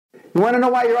You want to know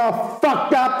why you're all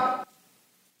fucked up?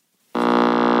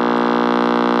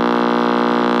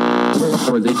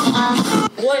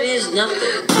 What is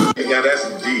nothing? Yeah, that's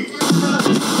deep.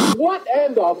 What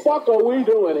in the fuck are we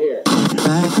doing here?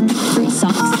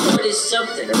 What is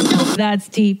something? That's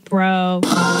deep, bro.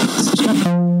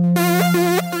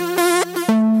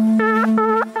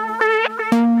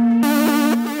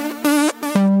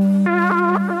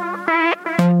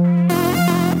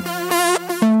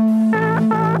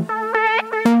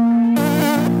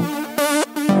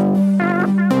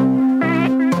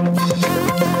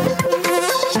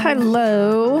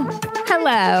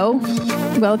 Hello.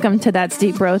 Welcome to That's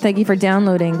Deep, Bro. Thank you for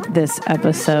downloading this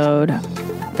episode.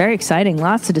 Very exciting.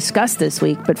 Lots to discuss this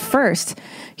week. But first,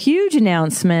 huge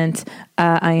announcement.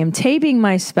 I am taping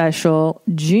my special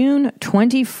June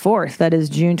 24th. That is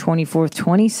June 24th,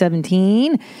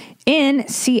 2017 in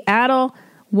Seattle,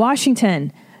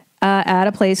 Washington. At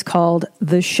a place called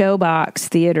the Showbox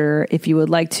Theater. If you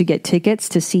would like to get tickets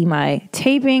to see my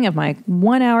taping of my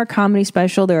 1-hour comedy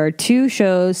special, there are 2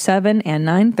 shows, 7 and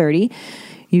 9:30.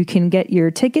 You can get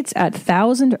your tickets at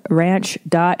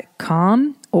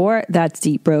thousandranch.com or that's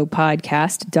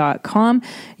deepbropodcast.com.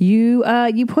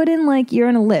 You put in like you're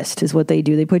on a list is what they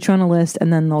do. They put you on a list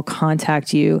and then they'll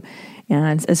contact you.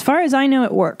 And as far as I know,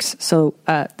 it works. So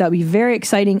that would be very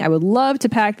exciting. I would love to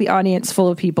pack the audience full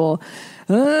of people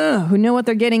who know what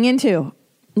they're getting into.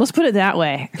 Let's put it that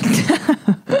way.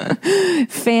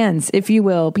 Fans, if you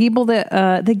will. People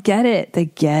that get it. They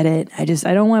get it. I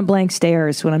don't want blank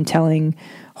stares when I'm telling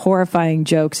horrifying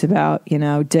jokes about,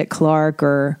 Dick Clark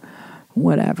or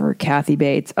whatever, Kathy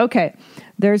Bates. Okay,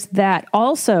 there's that.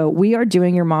 Also, we are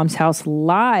doing Your Mom's House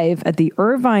live at the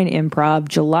Irvine Improv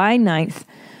July 9th.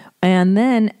 And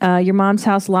then Your Mom's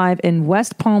House live in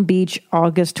West Palm Beach,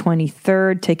 August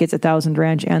 23rd. Tickets at Thousand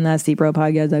Ranch, and that's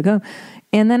deepbropodcast.com.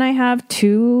 And then I have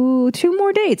two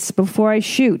more dates before I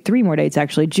shoot. 3 more dates,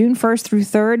 actually. June 1st through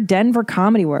 3rd, Denver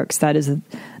Comedy Works. That's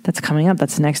coming up.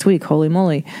 That's next week. Holy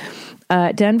moly.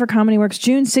 Denver Comedy Works,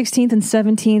 June 16th and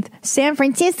 17th, San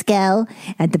Francisco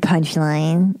at the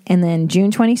Punchline. And then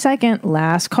June 22nd,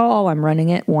 last call. I'm running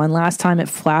it one last time at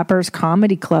Flappers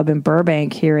Comedy Club in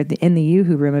Burbank here in the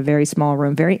Yoo-Hoo Room, a very small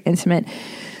room, very intimate.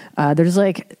 There's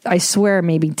I swear,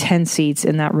 maybe 10 seats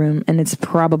in that room, and it's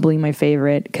probably my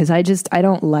favorite because I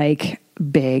don't like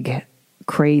big,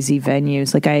 crazy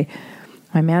venues.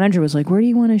 My manager was like, where do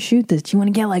you want to shoot this? Do you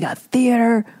want to get a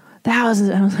theater? Thousands.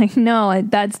 I was like, no,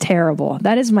 that's terrible.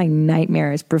 That is my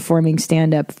nightmare, is performing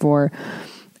stand-up to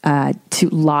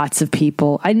lots of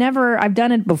people. I've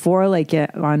done it before,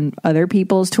 on other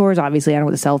people's tours. Obviously, I don't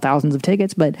want to sell thousands of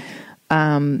tickets, but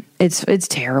it's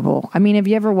terrible. I mean, have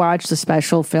you ever watched the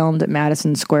special filmed at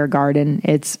Madison Square Garden?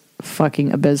 It's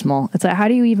fucking abysmal. It's like, how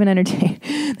do you even entertain?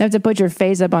 They have to put your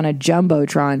face up on a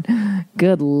jumbotron.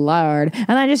 Good Lord.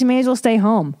 And I just may as well stay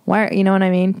home. Why, you know what I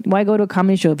mean? Why go to a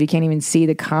comedy show if you can't even see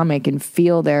the comic and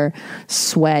feel their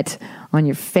sweat on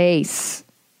your face?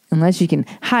 Unless you can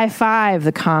high five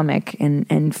the comic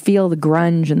and feel the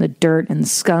grunge and the dirt and the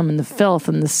scum and the filth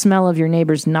and the smell of your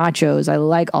neighbor's nachos. I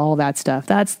like all that stuff.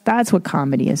 That's what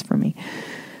comedy is for me.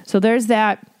 So there's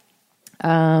that.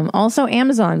 Also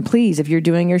Amazon, please, if you're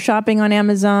doing your shopping on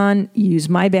Amazon, use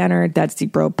my banner. That's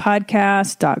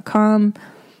deepbropodcast.com.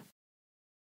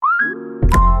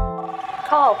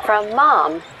 Call from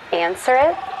mom. Answer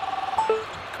it.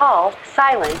 Call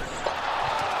silence.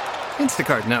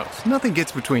 Instacart knows nothing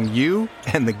gets between you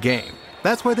and the game.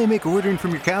 That's why they make ordering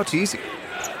from your couch easy.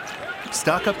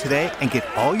 Stock up today and get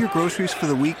all your groceries for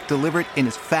the week delivered in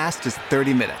as fast as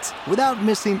 30 minutes without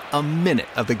missing a minute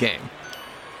of the game.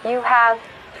 You have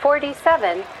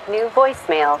 47 new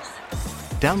voicemails.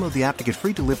 Download the app to get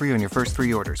free delivery on your first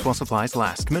 3 orders while supplies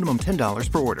last. Minimum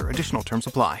 $10 per order. Additional terms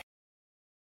apply.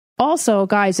 Also,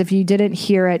 guys, if you didn't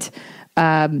hear it,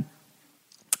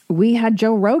 we had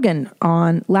Joe Rogan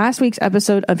on last week's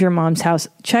episode of Your Mom's House.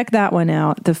 Check that one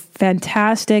out. The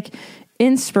fantastic,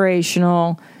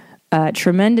 inspirational,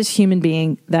 tremendous human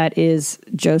being that is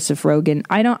Joseph Rogan.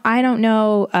 I don't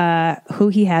know who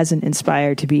he hasn't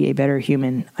inspired to be a better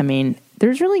human. I mean,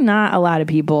 there's really not a lot of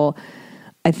people,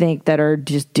 I think, that are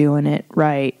just doing it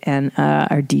right and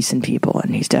are decent people,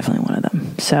 and he's definitely one of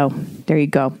them. So there you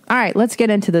go. All right, let's get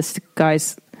into this,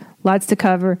 guys. Lots to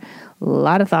cover, a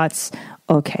lot of thoughts.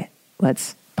 Okay,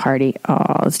 let's party.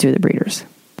 Let's do the breeders.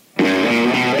 I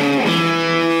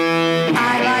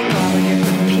like all the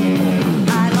different people.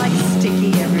 I like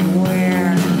sticky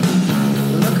everywhere.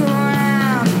 Look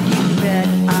around, you bet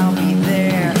I'll be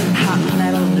there. Hot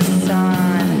metal the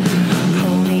sun,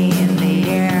 pony in the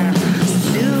air.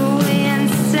 Sue and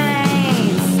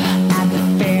Saints at the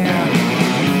fair.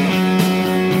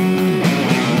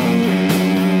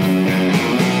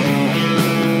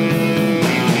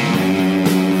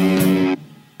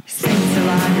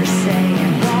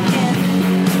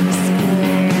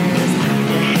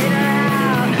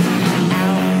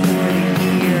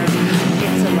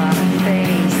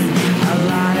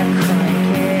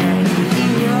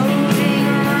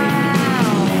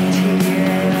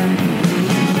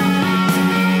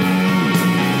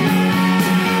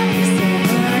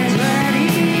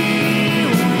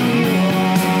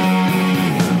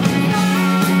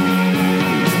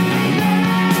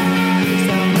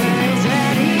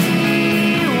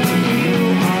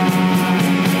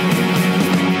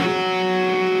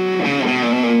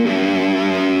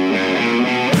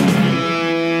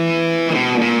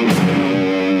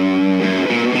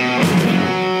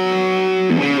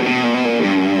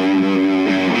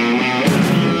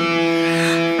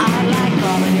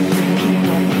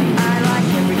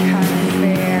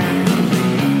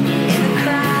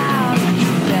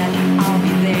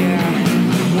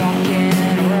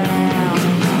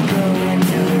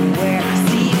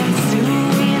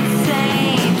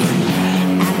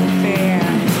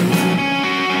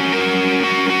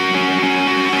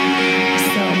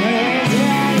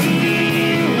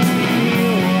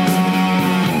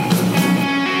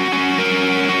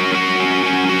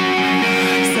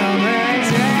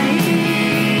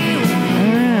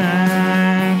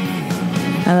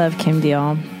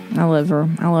 deal. I love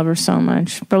her so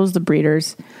much. Bro's the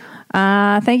breeders.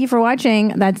 Thank you for watching.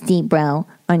 That's Deep Bro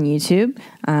on YouTube.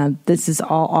 This is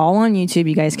all on YouTube.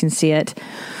 You guys can see it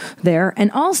there.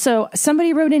 And also,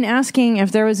 somebody wrote in asking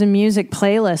if there was a music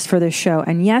playlist for this show.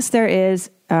 And yes, there is.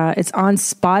 It's on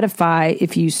Spotify.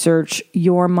 If you search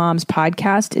Your Mom's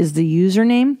Podcast is the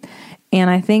username. And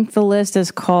I think the list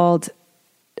is called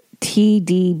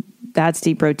TD, that's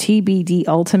Deep Bro, TBD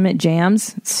Ultimate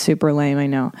Jams. It's super lame, I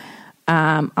know.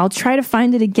 I'll try to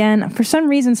find it again. For some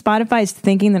reason, Spotify is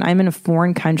thinking that I'm in a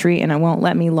foreign country and it won't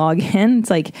let me log in. It's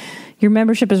like, your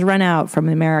membership has run out from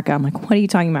America. I'm like, what are you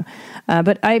talking about?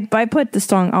 But I put the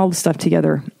song, all the stuff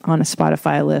together on a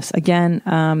Spotify list. Again,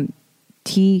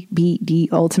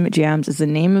 TBD Ultimate Jams is the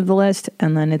name of the list.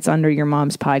 And then it's under Your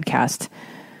Mom's Podcast.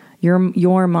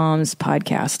 Your Mom's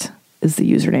Podcast is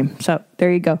the username. So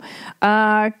there you go.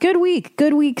 Good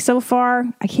week so far.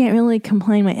 I can't really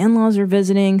complain. My in-laws are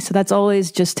visiting, so that's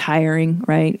always just tiring,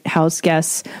 right? House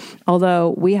guests.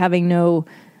 Although we having no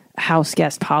house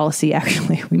guest policy,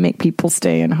 actually, we make people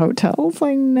stay in hotels.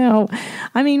 I know.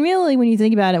 I mean, really, when you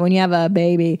think about it, when you have a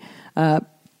baby,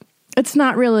 it's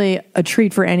not really a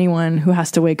treat for anyone who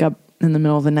has to wake up in the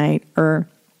middle of the night or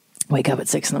wake up at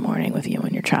 6 a.m. with you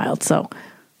and your child. So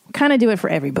kind of do it for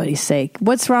everybody's sake.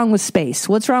 What's wrong with space?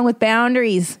 What's wrong with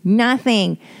boundaries?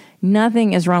 Nothing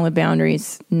is wrong with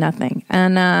boundaries. Nothing.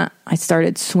 And I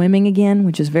started swimming again,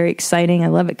 which is very exciting. I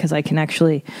love it because I can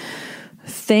actually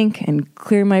think and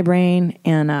clear my brain.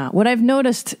 And what I've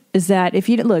noticed is that if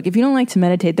you don't like to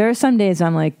meditate, there are some days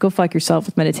I'm like, go fuck yourself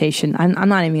with meditation. I'm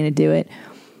not even going to do it.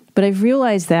 But I've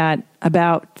realized that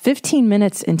about 15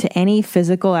 minutes into any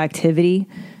physical activity,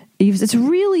 it's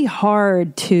really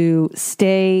hard to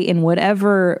stay in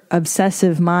whatever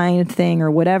obsessive mind thing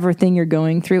or whatever thing you're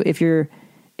going through if your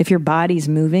body's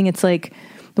moving. It's like,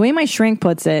 the way my shrink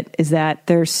puts it is that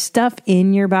there's stuff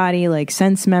in your body, like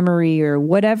sense memory or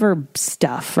whatever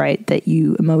stuff, right, that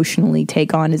you emotionally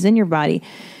take on is in your body.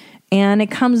 And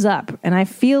it comes up. And I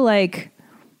feel like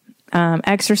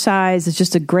exercise is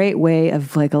just a great way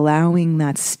of like allowing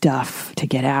that stuff to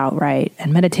get out, right?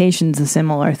 And meditation's a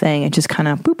similar thing. It just kind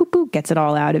of boop, boop, boop, gets it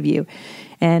all out of you.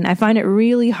 And I find it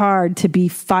really hard to be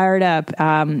fired up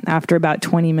after about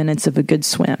 20 minutes of a good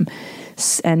swim.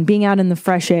 And being out in the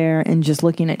fresh air and just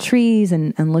looking at trees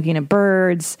and looking at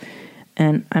birds.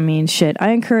 And I mean, shit,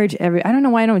 I encourage I don't know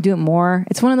why I don't do it more.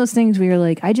 It's one of those things where you're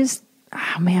like, why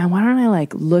don't I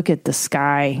like look at the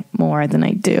sky more than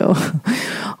I do?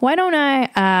 Why don't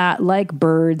I like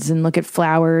birds and look at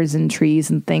flowers and trees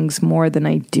and things more than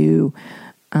I do?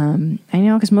 I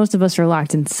know, because most of us are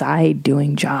locked inside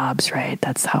doing jobs, right?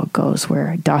 That's how it goes.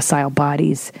 We're docile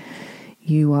bodies.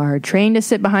 You are trained to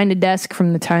sit behind a desk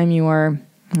from the time you are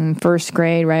in first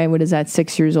grade, right? What is that,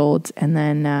 6 years old? And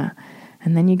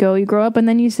then you grow up, and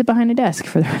then you sit behind a desk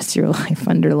for the rest of your life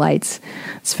under lights.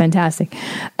 It's fantastic.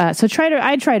 So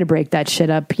I try to break that shit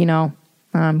up, you know,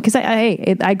 because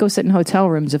I go sit in hotel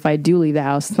rooms if I do leave the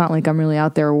house. It's not like I'm really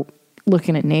out there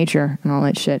looking at nature and all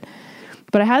that shit.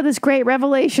 But I had this great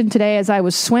revelation today as I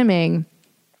was swimming,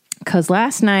 because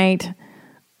last night,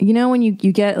 you know, when you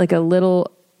get like a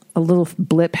little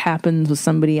blip happens with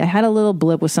somebody. I had a little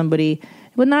blip with somebody,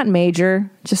 but not major,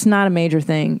 just not a major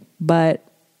thing, but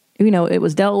you know, it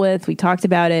was dealt with. We talked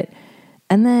about it.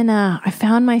 And then I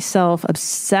found myself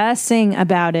obsessing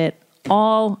about it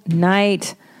all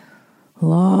night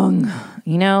long.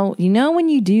 You know, when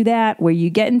you do that, where you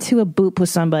get into a boop with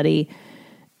somebody,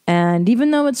 and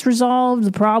even though it's resolved,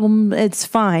 the problem, it's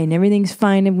fine. Everything's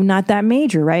fine. And not that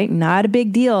major, right? Not a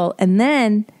big deal. And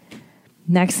then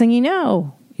next thing you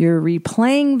know, you're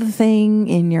replaying the thing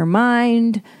in your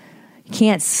mind.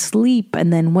 Can't sleep.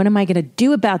 And then what am I going to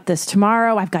do about this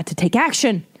tomorrow? I've got to take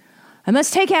action. I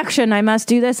must take action. I must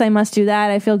do this. I must do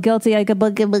that. I feel guilty.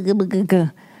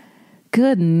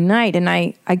 Good night. And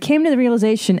I came to the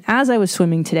realization as I was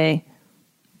swimming today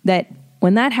that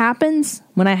when that happens,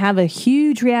 when I have a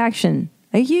huge reaction,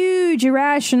 a huge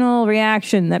irrational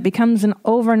reaction that becomes an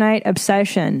overnight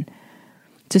obsession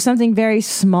to something very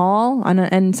small,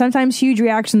 and sometimes huge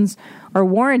reactions are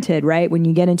warranted, right? When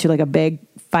you get into like a big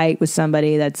fight with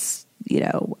somebody that's, you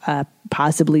know,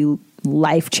 possibly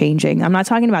life-changing. I'm not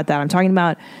talking about that. I'm talking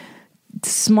about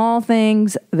small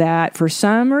things that for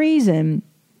some reason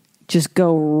just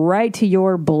go right to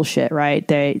your bullshit, right?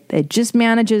 It just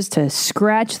manages to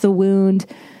scratch the wound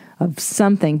of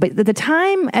something. But at the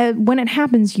time when it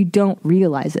happens, you don't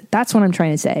realize it. That's what I'm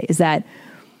trying to say, is that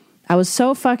I was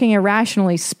so fucking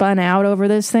irrationally spun out over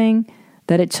this thing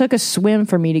that it took a swim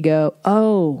for me to go,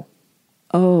 oh,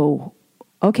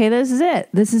 okay, this is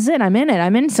it. I'm in it.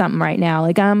 I'm in something right now.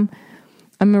 Like I'm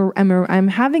I'm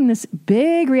having this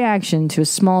big reaction to a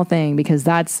small thing because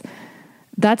that's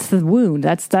the wound.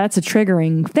 That's a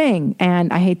triggering thing.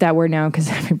 And I hate that word now because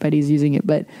everybody's using it,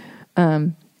 but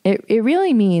it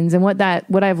really means, and what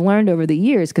I've learned over the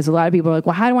years, because a lot of people are like,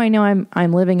 well, how do I know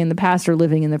I'm living in the past or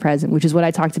living in the present, which is what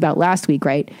I talked about last week,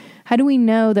 right? How do we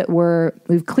know that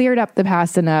we've cleared up the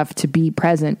past enough to be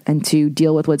present and to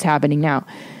deal with what's happening now?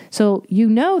 So you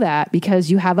know that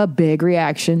because you have a big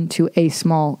reaction to a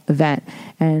small event.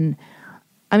 And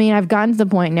I mean, I've gotten to the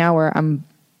point now where I'm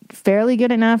fairly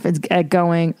good enough at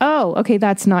going, oh, okay,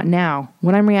 that's not now.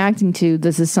 What I'm reacting to,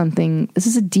 this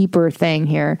is a deeper thing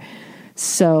here.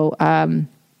 So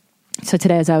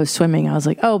today as I was swimming, I was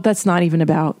like, oh, that's not even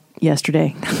about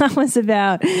yesterday. I was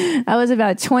about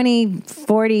 20,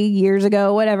 40 years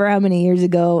ago, whatever, how many years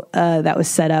ago, that was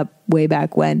set up way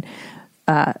back when.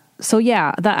 So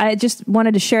yeah, I just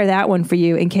wanted to share that one for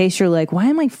you in case you're like, why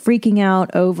am I freaking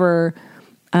out over,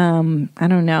 I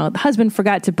don't know, the husband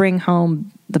forgot to bring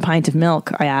home the pint of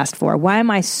milk I asked for. Why am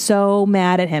I so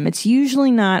mad at him? It's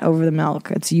usually not over the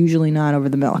milk. It's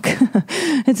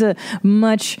a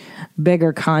much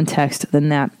bigger context than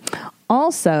that.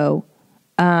 Also,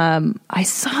 I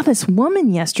saw this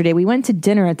woman yesterday. We went to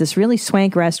dinner at this really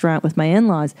swank restaurant with my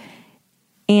in-laws,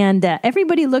 and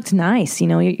everybody looked nice. You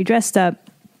know, you're dressed up.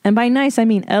 And by nice, I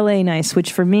mean LA nice,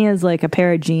 which for me is like a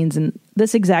pair of jeans and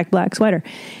this exact black sweater.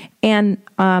 And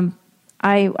I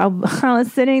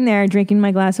was sitting there drinking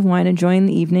my glass of wine, enjoying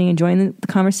the evening, enjoying the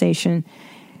conversation.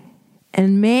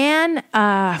 And man,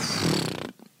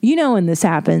 you know when this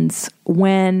happens,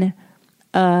 when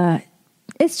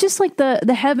it's just like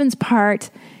the heavens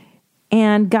part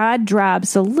and God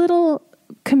drops a little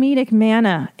comedic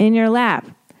manna in your lap.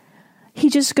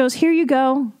 He just goes, here you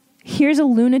go. Here's a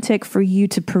lunatic for you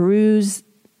to peruse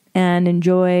and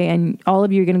enjoy, and all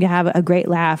of you are going to have a great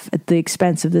laugh at the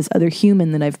expense of this other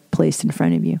human that I've placed in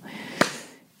front of you.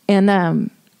 And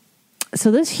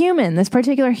so this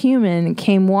particular human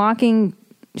came walking.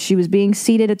 She was being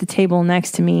seated at the table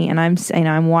next to me, and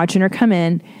I'm watching her come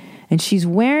in, and she's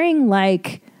wearing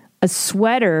like a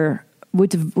sweater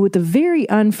with a very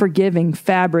unforgiving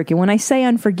fabric. And when I say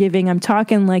unforgiving, I'm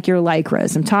talking like your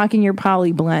Lycras. I'm talking your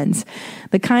poly blends,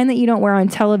 the kind that you don't wear on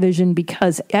television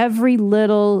because every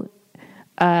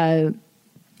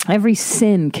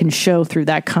sin can show through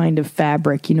that kind of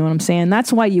fabric. You know what I'm saying?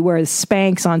 That's why you wear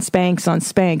Spanx on Spanx on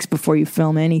Spanx before you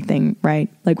film anything, right?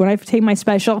 Like when I take my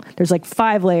special, there's like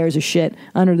 5 layers of shit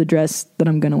under the dress that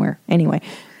I'm going to wear. Anyway,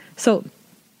 so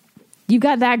you've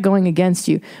got that going against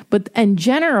you. But in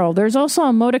general, there's also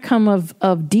a modicum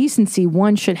of decency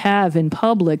one should have in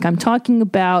public. I'm talking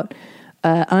about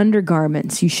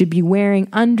undergarments. You should be wearing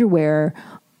underwear.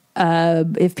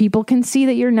 If people can see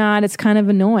that you're not, it's kind of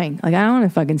annoying. Like, I don't know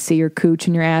if I can see your cooch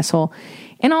and your asshole.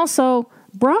 And also,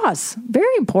 bras.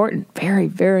 Very important. Very,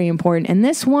 very important. And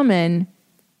this woman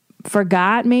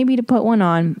forgot maybe to put one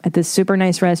on at this super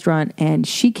nice restaurant, and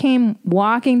she came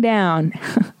walking down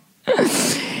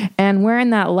and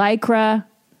wearing that Lycra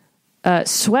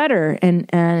sweater,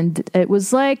 and it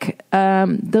was like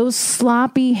those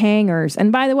sloppy hangers.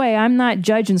 And by the way, I'm not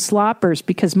judging sloppers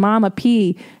because Mama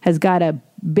P has got a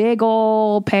big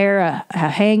old pair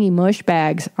of hangy mush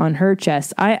bags on her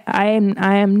chest. I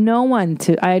am no one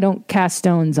I don't cast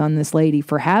stones on this lady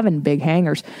for having big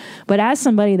hangers, but as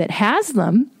somebody that has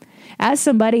them, as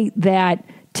somebody that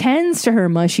tends to her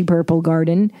mushy purple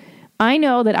garden, I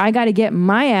know that I got to get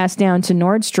my ass down to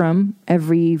Nordstrom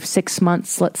every 6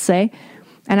 months, let's say,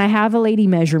 and I have a lady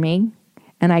measure me,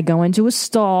 and I go into a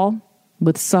stall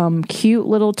with some cute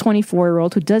little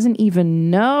 24-year-old who doesn't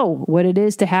even know what it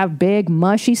is to have big,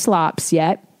 mushy slops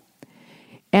yet,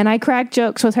 and I crack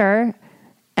jokes with her.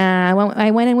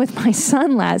 I went in with my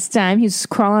son last time. He's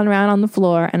crawling around on the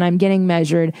floor, and I'm getting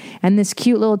measured, and this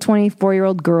cute little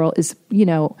 24-year-old girl is,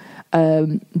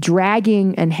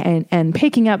 dragging and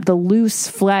picking up the loose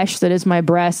flesh that is my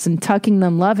breasts and tucking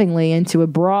them lovingly into a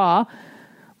bra.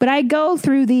 But I go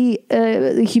through the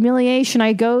humiliation,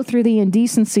 I go through the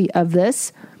indecency of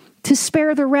this to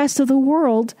spare the rest of the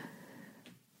world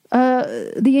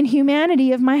the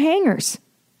inhumanity of my hangers.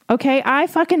 Okay, I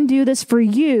fucking do this for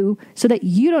you so that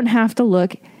you don't have to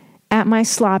look at my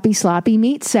sloppy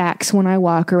meat sacks when I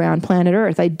walk around planet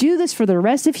Earth. I do this for the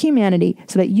rest of humanity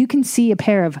so that you can see a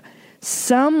pair of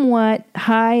somewhat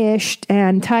high-ish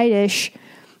and tight-ish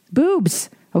boobs,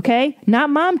 okay? Not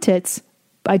mom tits.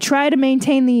 I try to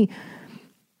maintain the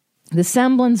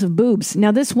semblance of boobs.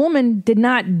 Now, this woman did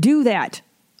not do that,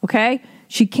 okay?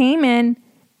 She came in,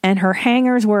 and her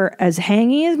hangers were as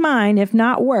hangy as mine, if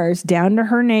not worse, down to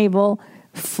her navel,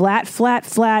 flat,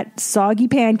 soggy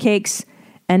pancakes,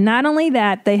 And not only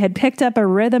that, they had picked up a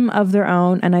rhythm of their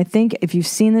own. And I think if you've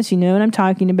seen this, you know what I'm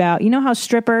talking about. You know how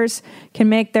strippers can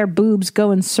make their boobs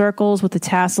go in circles with the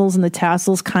tassels, and the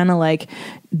tassels kind of like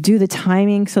do the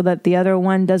timing so that the other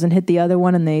one doesn't hit the other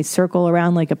one and they circle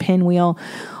around like a pinwheel.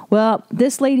 Well,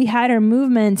 this lady had her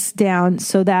movements down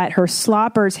so that her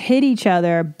sloppers hit each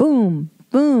other. Boom,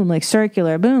 boom, like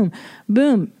circular, boom,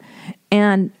 boom.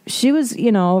 And she was,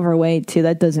 overweight too.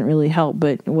 That doesn't really help,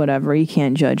 but whatever. You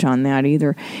can't judge on that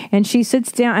either. And she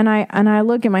sits down, and I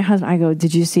look at my husband. I go,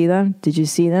 "Did you see them? Did you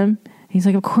see them?" He's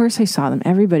like, "Of course I saw them.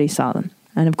 Everybody saw them."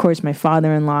 And of course, my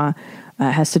father-in-law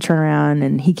has to turn around,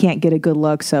 and he can't get a good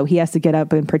look, so he has to get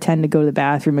up and pretend to go to the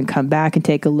bathroom and come back and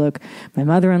take a look. My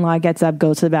mother-in-law gets up,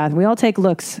 goes to the bathroom. We all take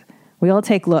looks.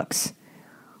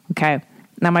 Okay.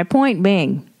 Now, my point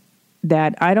being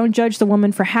that I don't judge the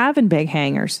woman for having big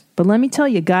hangers. But let me tell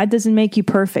you, God doesn't make you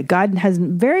perfect. God has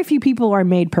very few people are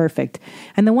made perfect.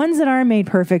 And the ones that are made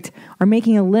perfect are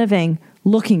making a living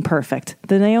looking perfect.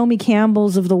 The Naomi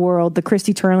Campbells of the world, the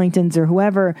Christy Turlingtons, or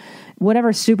whoever,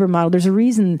 whatever supermodel, there's a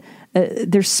reason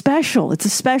they're special. It's a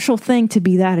special thing to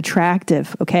be that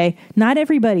attractive, okay? Not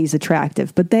everybody's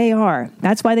attractive, but they are.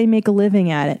 That's why they make a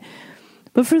living at it.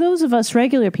 But for those of us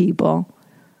regular people,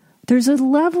 there's a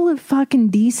level of fucking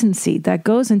decency that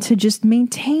goes into just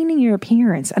maintaining your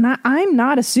appearance. And I'm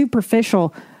not a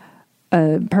superficial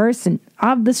person.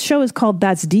 This show is called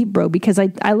That's Deep, Bro, because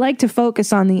I like to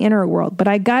focus on the inner world. But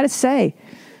I gotta say,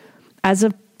 as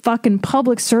a fucking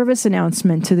public service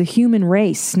announcement to the human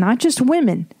race, not just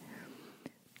women,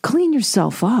 clean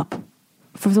yourself up.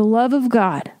 For the love of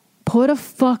God, put a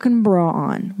fucking bra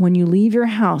on when you leave your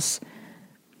house.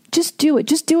 Just do it.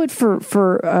 Just do it for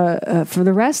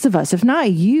the rest of us. If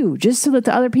not you, just so that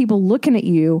the other people looking at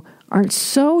you aren't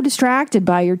so distracted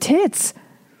by your tits.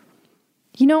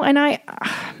 And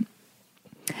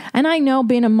I know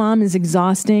being a mom is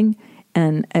exhausting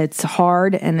and it's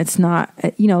hard and it's not,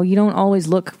 you don't always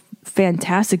look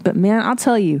fantastic, but man, I'll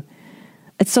tell you,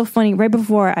 it's so funny. Right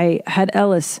before I had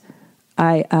Ellis,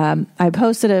 I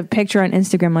posted a picture on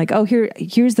Instagram like, oh,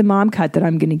 here's the mom cut that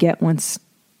I'm going to get once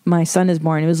my son is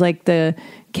born. It was like the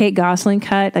Kate Gosselin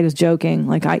cut. I was joking.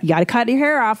 Like, you got to cut your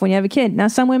hair off when you have a kid. Now,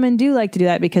 some women do like to do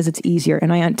that because it's easier,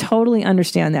 and I totally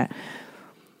understand that.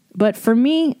 But for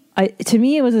me, to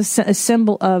me, it was a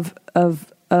symbol of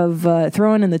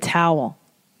throwing in the towel.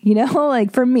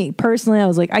 Like for me personally, I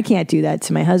was like, I can't do that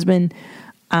to my husband.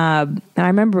 And I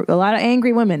remember a lot of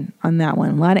angry women on that one.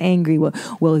 A lot of angry.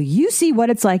 Well, you see what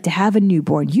it's like to have a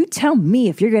newborn. You tell me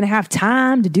if you're going to have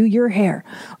time to do your hair.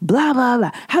 Blah, blah,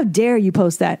 blah. How dare you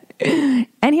post that? And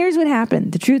here's what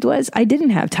happened. The truth was I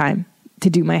didn't have time to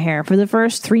do my hair. For the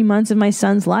first 3 months of my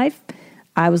son's life,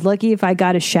 I was lucky if I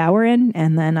got a shower in,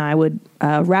 and then I would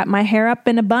wrap my hair up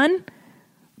in a bun.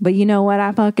 But you know what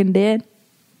I fucking did?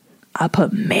 I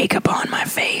put makeup on my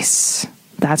face.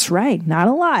 That's right. Not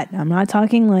a lot. I'm not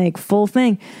talking like full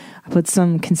thing. I put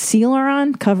some concealer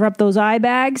on, cover up those eye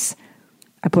bags.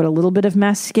 I put a little bit of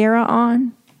mascara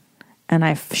on, and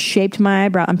I shaped my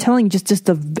eyebrow. I'm telling you,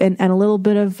 and a little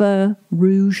bit of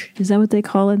rouge. Is that what they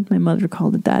call it? My mother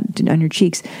called it that, on your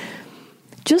cheeks.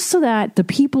 Just so that the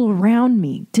people around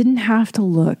me didn't have to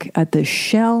look at the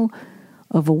shell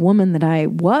of a woman that I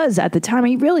was at the time.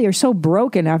 You really are so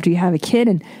broken after you have a kid,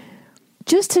 and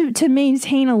just to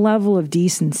maintain a level of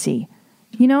decency,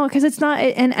 because it's not,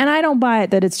 and I don't buy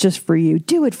it that it's just for you.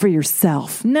 Do it for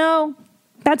yourself. No,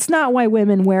 that's not why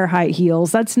women wear high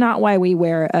heels. That's not why we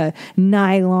wear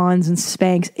nylons and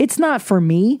Spanx. It's not for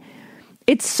me.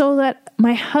 It's so that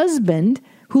my husband,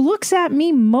 who looks at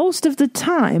me most of the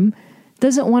time,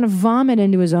 doesn't want to vomit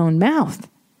into his own mouth.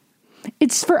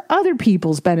 It's for other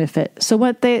people's benefit. So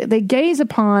what they gaze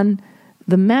upon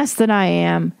the mess that I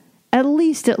am, at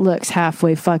least it looks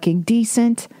halfway fucking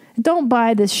decent. Don't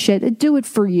buy this shit. Do it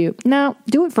for you. No,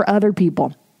 do it for other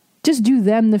people. Just do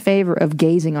them the favor of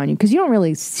gazing on you, because you don't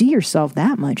really see yourself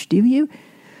that much, do you?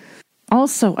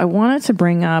 Also, I wanted to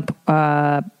bring up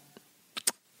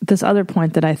this other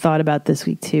point that I thought about this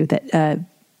week too, that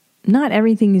not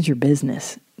everything is your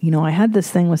business. I had this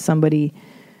thing with somebody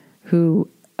who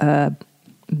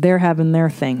they're having their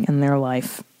thing in their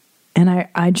life, and I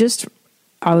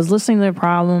was listening to their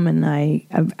problem, and I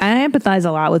empathize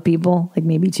a lot with people, like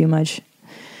maybe too much.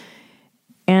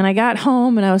 And I got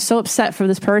home, and I was so upset for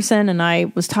this person, and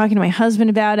I was talking to my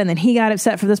husband about it, and then he got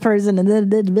upset for this person,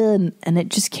 and it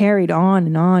just carried on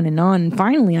and on and on. And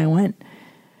finally I went,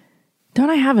 don't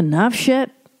I have enough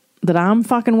shit that I'm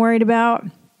fucking worried about,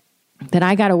 that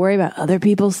I got to worry about other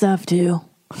people's stuff too?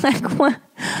 Like,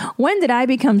 when did I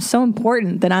become so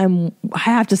important that I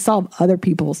have to solve other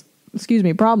people's,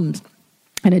 problems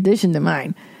in addition to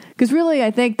mine? Because really, I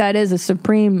think that is a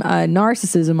supreme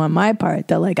narcissism on my part,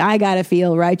 that like I got to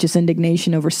feel righteous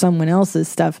indignation over someone else's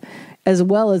stuff as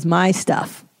well as my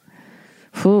stuff.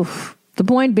 Whew. The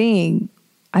point being,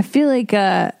 I feel like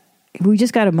we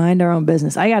just got to mind our own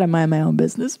business. I got to mind my own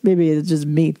business. Maybe it's just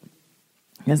me.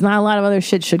 There's not a lot of other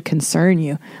shit should concern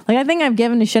you. Like, I think I've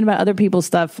given a shit about other people's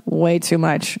stuff way too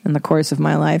much in the course of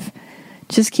my life.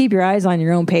 Just keep your eyes on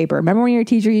your own paper. Remember when your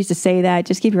teacher used to say that?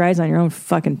 Just keep your eyes on your own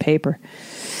fucking paper.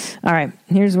 All right,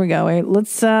 here's where we go. Wait,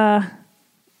 let's, let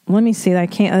me see.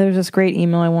 There's this great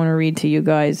email I want to read to you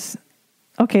guys.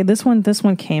 Okay, this one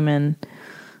came in.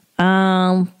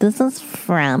 This is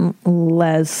from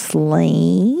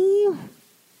Leslie.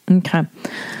 Okay.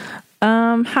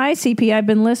 Hi, CP. I've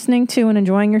been listening to and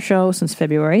enjoying your show since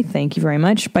February. Thank you very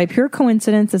much. By pure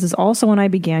coincidence, this is also when I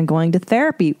began going to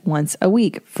therapy once a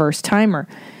week. First timer.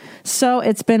 So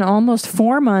it's been almost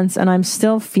 4 months and I'm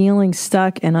still feeling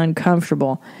stuck and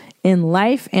uncomfortable in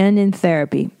life and in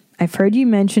therapy. I've heard you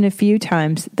mention a few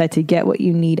times that to get what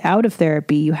you need out of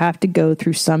therapy, you have to go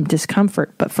through some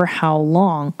discomfort. But for how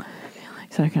long?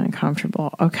 So kind of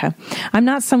comfortable. Okay. I'm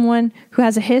not someone who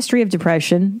has a history of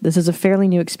depression. This is a fairly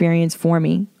new experience for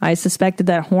me. I suspected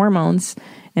that hormones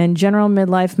and general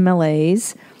midlife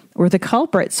malaise were the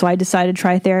culprit, so I decided to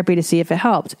try therapy to see if it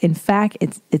helped. In fact,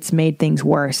 it's made things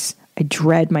worse. I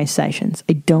dread my sessions.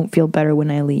 I don't feel better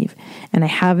when I leave. And I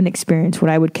haven't experienced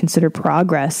what I would consider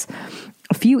progress.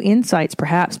 A few insights,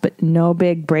 perhaps, but no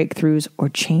big breakthroughs or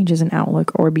changes in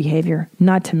outlook or behavior.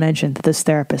 Not to mention that this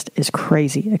therapist is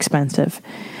crazy expensive.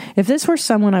 If this were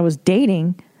someone I was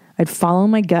dating, I'd follow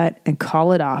my gut and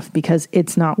call it off because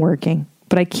it's not working.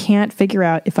 But I can't figure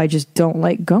out if I just don't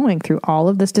like going through all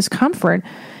of this discomfort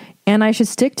and I should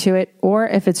stick to it, or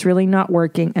if it's really not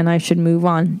working and I should move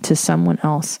on to someone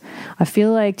else. I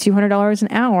feel like $200 an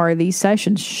hour, these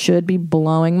sessions should be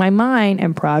blowing my mind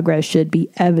and progress should be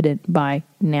evident by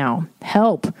now.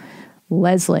 Help.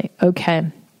 Leslie.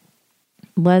 Okay.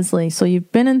 Leslie, so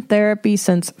you've been in therapy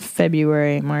since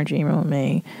February, March, April,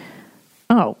 May.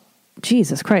 Oh,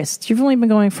 Jesus Christ. You've only been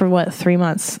going for 3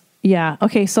 months? Yeah.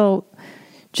 Okay, so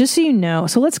just so you know,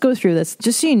 so let's go through this.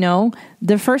 Just so you know,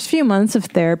 the first few months of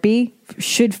therapy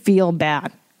should feel bad.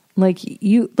 Like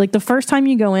the first time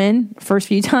you go in, first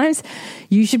few times,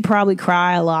 you should probably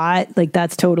cry a lot. Like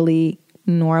that's totally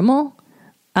normal.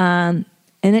 And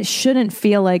it shouldn't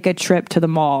feel like a trip to the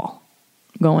mall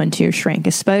going to your shrink,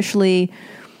 especially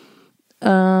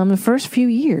the first few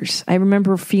years. I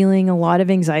remember feeling a lot of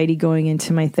anxiety going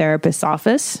into my therapist's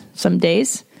office some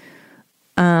days.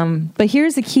 But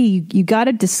here's the key. You got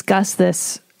to discuss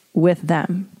this with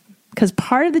them, because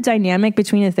part of the dynamic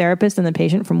between a therapist and the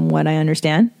patient, from what I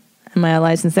understand, am I a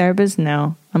licensed therapist?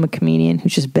 No, I'm a comedian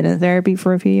who's just been in therapy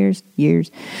for a few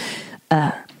years.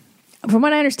 From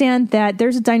what I understand, that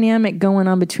there's a dynamic going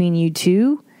on between you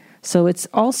two. So it's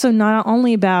also not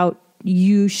only about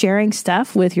you sharing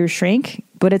stuff with your shrink,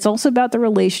 but it's also about the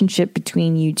relationship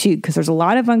between you two, because there's a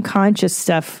lot of unconscious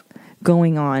stuff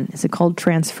going on. Is it called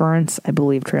transference? I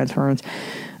believe transference.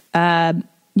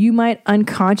 You might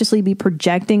unconsciously be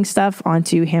projecting stuff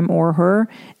onto him or her,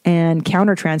 and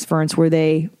countertransference where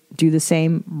they do the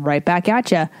same right back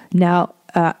at you. Now,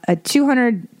 at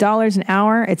 $200 an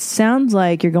hour, it sounds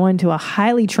like you're going to a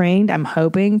highly trained, I'm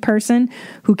hoping, person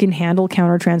who can handle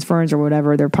countertransference or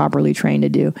whatever they're properly trained to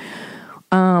do.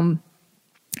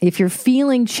 If you're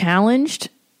feeling challenged,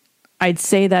 I'd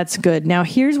say that's good. Now,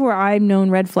 here's where I've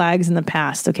known red flags in the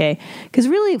past, okay? Because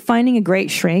really finding a great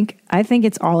shrink, I think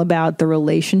it's all about the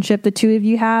relationship the two of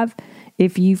you have.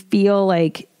 If you feel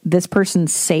like this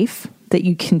person's safe, that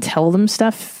you can tell them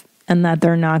stuff and that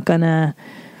they're not going to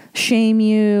shame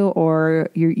you, or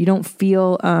you don't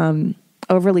feel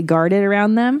overly guarded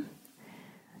around them,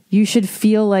 you should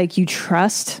feel like you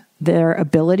trust their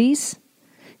abilities.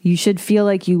 You should feel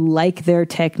like you like their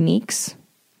techniques.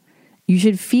 You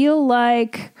should feel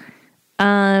like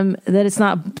that it's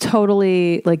not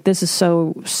totally like this is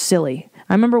so silly.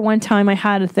 I remember one time I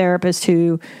had a therapist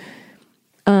who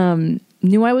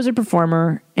knew I was a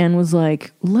performer and was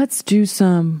like, let's do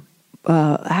some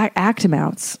act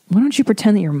outs. Why don't you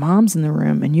pretend that your mom's in the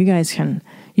room and you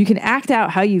can act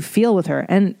out how you feel with her.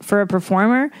 And for a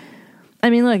performer,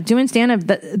 I mean, look, doing stand-up,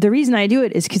 the reason I do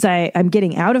it is because I'm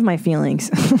getting out of my feelings.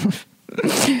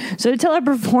 So to tell a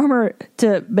performer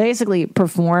to basically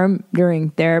perform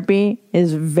during therapy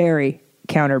is very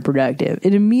counterproductive.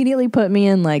 It immediately put me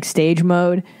in like stage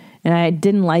mode, and I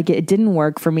didn't like it. It didn't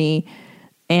work for me.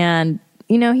 And,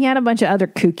 you know, he had a bunch of other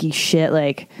kooky shit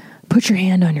like, put your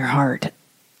hand on your heart.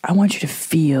 I want you to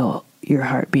feel your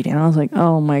heart beating. And I was like,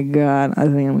 oh my God, I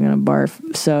think I'm going to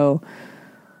barf. So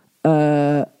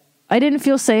I didn't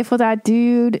feel safe with that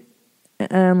dude.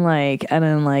 And like, I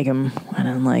didn't like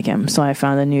him. So I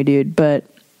found a new dude, but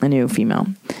a new female.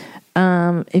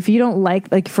 If you don't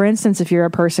like, for instance, if you're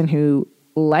a person who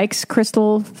likes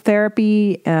crystal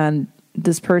therapy and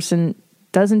this person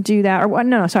doesn't do that, or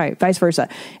no, sorry, vice versa.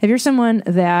 If you're someone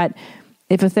that,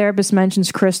 if a therapist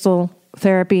mentions crystal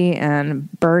therapy and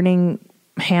burning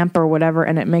hemp or whatever,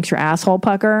 and it makes your asshole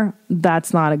pucker,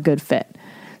 that's not a good fit.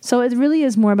 So it really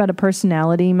is more about a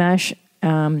personality mesh.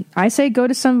 I say go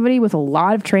to somebody with a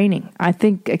lot of training. I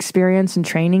think experience and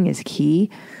training is key.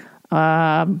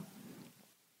 And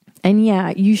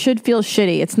yeah, you should feel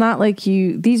shitty. It's not like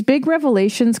these big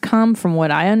revelations come from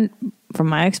from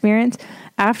my experience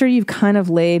after you've kind of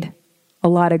laid a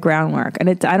lot of groundwork. And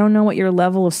I don't know what your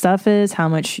level of stuff is, how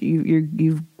much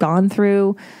you've gone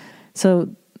through. So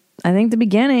I think the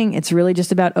beginning, it's really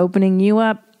just about opening you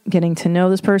up, getting to know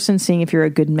this person, seeing if you're a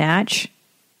good match,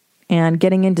 and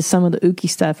getting into some of the ooky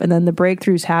stuff. And then the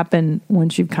breakthroughs happen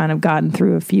once you've kind of gotten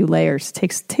through a few layers.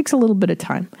 It takes a little bit of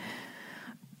time.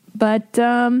 But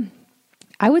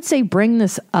I would say bring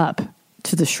this up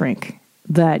to the shrink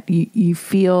that you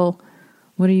feel.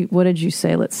 What did you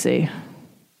say? Let's see.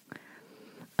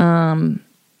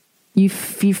 You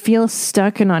feel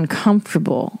stuck and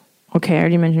uncomfortable. Okay, I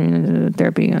already mentioned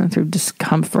therapy through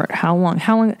discomfort. How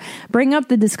long? Bring up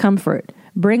the discomfort.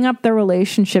 Bring up the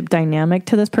relationship dynamic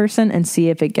to this person and see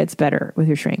if it gets better with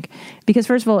your shrink. Because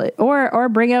first of all, or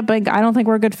bring up like, I don't think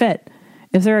we're a good fit.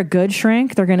 If they're a good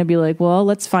shrink, they're going to be like, well,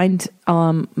 let's find,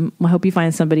 I hope you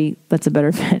find somebody that's a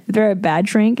better fit. If they're a bad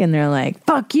shrink and they're like,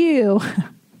 fuck you,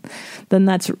 then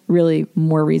that's really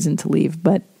more reason to leave.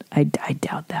 But I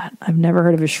doubt that. I've never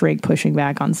heard of a shrink pushing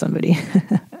back on somebody,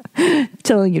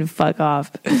 telling you to fuck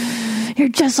off. You're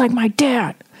just like my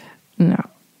dad. No.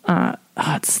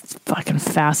 It's fucking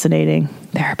fascinating.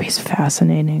 Therapy's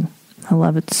fascinating. I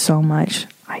love it so much.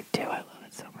 I do. I love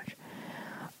it so much.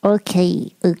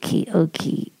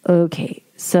 Okay.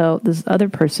 So this other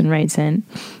person writes in,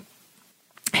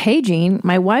 hey, Gene,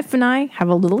 my wife and I have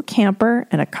a little camper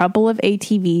and a couple of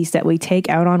ATVs that we take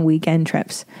out on weekend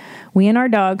trips. We and our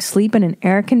dog sleep in an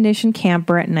air-conditioned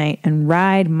camper at night and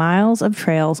ride miles of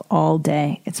trails all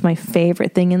day. It's my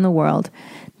favorite thing in the world.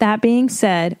 That being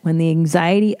said, when the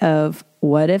anxiety of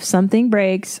what if something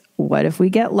breaks, what if we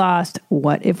get lost,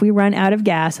 what if we run out of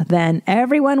gas, then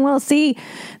everyone will see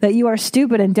that you are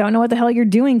stupid and don't know what the hell you're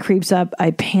doing creeps up,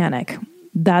 I panic.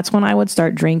 That's when I would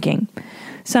start drinking.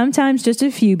 Sometimes just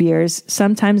a few beers,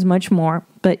 sometimes much more,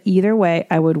 but either way,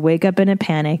 I would wake up in a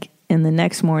panic and the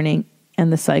next morning,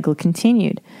 and the cycle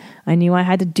continued. I knew I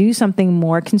had to do something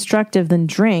more constructive than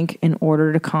drink in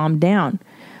order to calm down.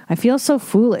 I feel so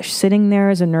foolish sitting there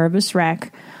as a nervous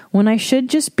wreck when I should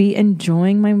just be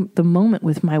enjoying the moment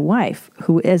with my wife,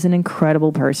 who is an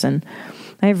incredible person.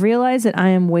 I've realized that I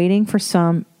am waiting for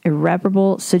some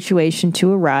irreparable situation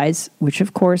to arise, which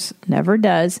of course never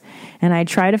does, and I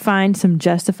try to find some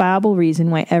justifiable reason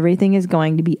why everything is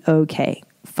going to be okay.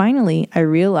 Finally, I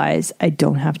realize I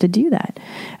don't have to do that.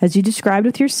 As you described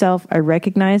with yourself, I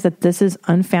recognize that this is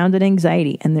unfounded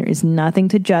anxiety and there is nothing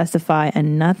to justify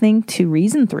and nothing to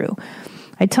reason through.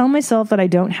 I tell myself that I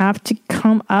don't have to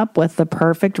come up with the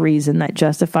perfect reason that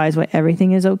justifies why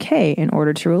everything is okay in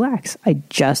order to relax. I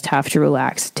just have to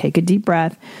relax, take a deep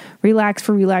breath, relax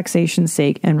for relaxation's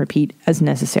sake, and repeat as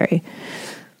necessary.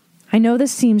 I know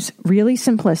this seems really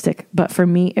simplistic, but for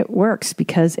me it works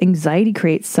because anxiety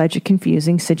creates such a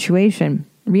confusing situation.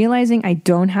 Realizing I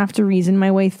don't have to reason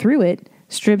my way through it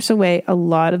strips away a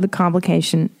lot of the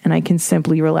complication and I can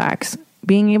simply relax.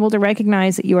 Being able to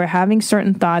recognize that you are having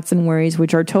certain thoughts and worries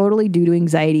which are totally due to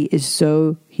anxiety is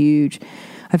so huge.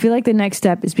 I feel like the next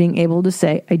step is being able to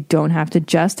say, I don't have to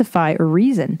justify or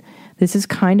reason. This has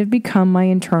kind of become my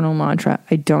internal mantra.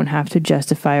 I don't have to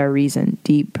justify or reason.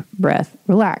 Deep breath,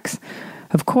 relax.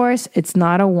 Of course, it's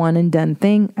not a one and done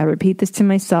thing. I repeat this to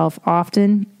myself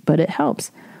often, but it helps.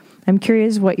 I'm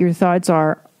curious what your thoughts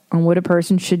are on what a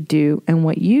person should do and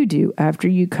what you do after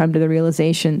you come to the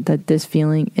realization that this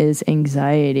feeling is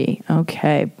anxiety.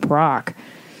 Okay, Brock.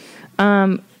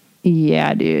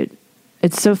 Yeah, dude.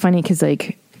 It's so funny because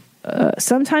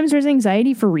sometimes there's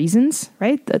anxiety for reasons,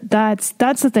 right? That's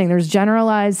the thing. There's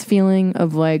generalized feeling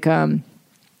of where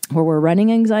we're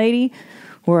running anxiety,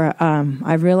 where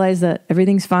I've realized that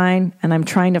everything's fine and I'm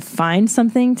trying to find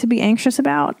something to be anxious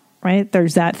about, right?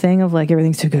 There's that thing of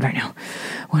everything's too good right now.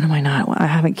 When am I not? I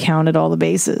haven't counted all the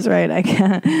bases, right?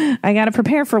 I got to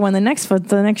prepare for when the next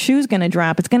shoe's going to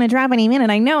drop. It's going to drop any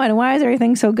minute. I know it. Why is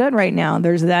everything so good right now?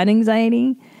 There's that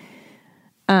anxiety.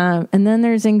 And then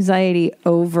there's anxiety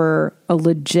over a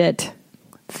legit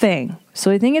thing.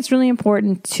 So I think it's really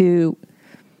important to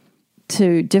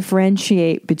to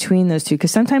differentiate between those two,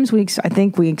 because sometimes I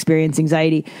think we experience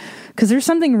anxiety because there's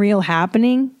something real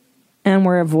happening and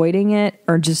we're avoiding it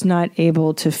or just not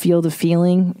able to feel the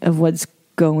feeling of what's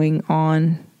going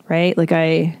on, right? Like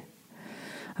I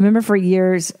remember for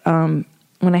years when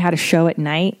I had a show at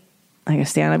night, like a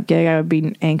stand-up gig, I would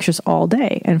be anxious all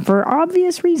day, and for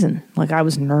obvious reason. Like I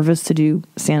was nervous to do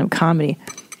stand-up comedy.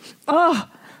 Oh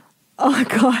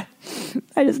God,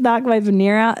 I just knocked my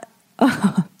veneer out.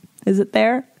 Is it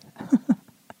there?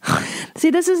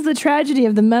 See, this is the tragedy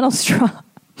of the metal straw.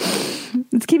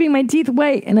 It's keeping my teeth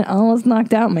white, and it almost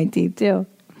knocked out my teeth too.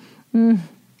 Oh,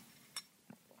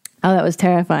 that was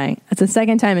terrifying. That's the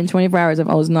second time in 24 hours I've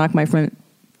always knocked my front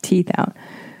teeth out.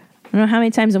 I don't know how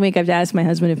many times a week I've asked my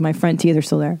husband if my front teeth are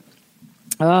still there.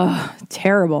 Oh,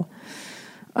 terrible.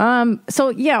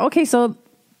 So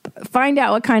find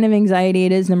out what kind of anxiety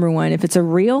it is, number one. If it's a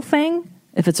real thing,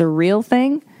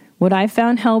 what I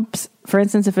found helps, for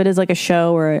instance, if it is like a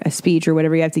show or a speech or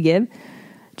whatever you have to give,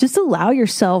 just allow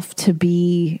yourself to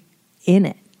be in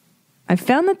it. I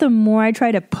found that the more I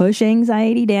try to push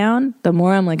anxiety down, the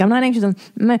more I'm like, I'm not anxious.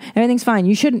 Everything's fine.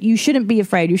 You shouldn't be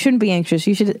afraid. You shouldn't be anxious.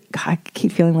 God, I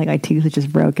keep feeling like my tooth is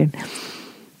just broken.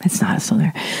 It's not still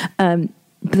there. But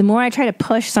the more I try to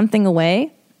push something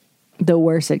away, the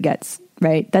worse it gets,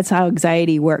 right? That's how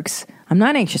anxiety works. I'm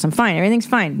not anxious. I'm fine. Everything's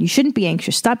fine. You shouldn't be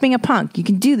anxious. Stop being a punk. You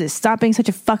can do this. Stop being such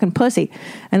a fucking pussy.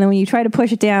 And then when you try to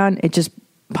push it down, it just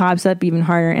pops up even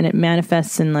harder, and it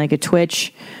manifests in like a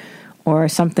twitch or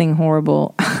something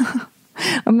horrible.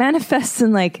 It manifests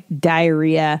in like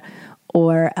diarrhea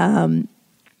or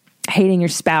hating your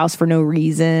spouse for no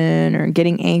reason or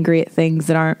getting angry at things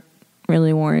that aren't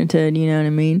really warranted. You know what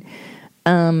I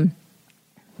mean?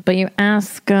 But you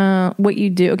ask what you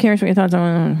do. Okay, here's what your thoughts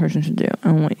on what a person should do.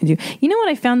 And what you do. You know what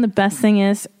I found the best thing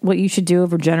is? What you should do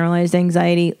over generalized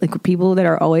anxiety, like people that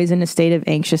are always in a state of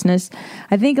anxiousness.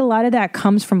 I think a lot of that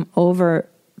comes from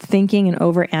overthinking and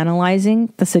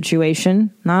overanalyzing the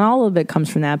situation. Not all of it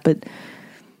comes from that, but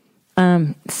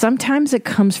sometimes it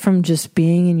comes from just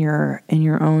being in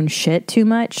your own shit too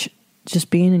much. Just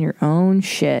being in your own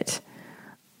shit.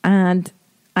 And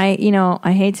I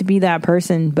hate to be that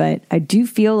person, but I do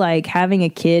feel like having a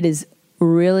kid is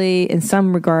really, in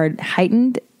some regard,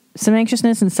 heightened some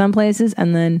anxiousness in some places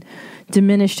and then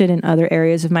diminished it in other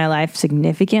areas of my life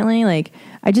significantly. Like,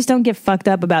 I just don't get fucked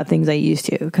up about things I used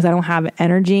to because I don't have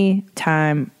energy,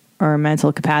 time, or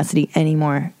mental capacity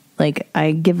anymore. Like,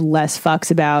 I give less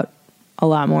fucks about a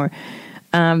lot more.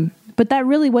 But that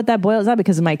really, what that boils down,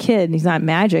 because of my kid, and he's not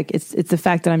magic, it's the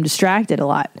fact that I'm distracted a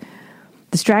lot.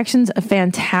 Distraction's a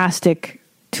fantastic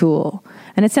tool.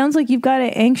 And it sounds like you've got an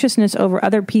anxiousness over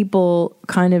other people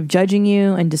kind of judging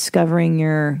you and discovering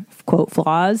your, quote,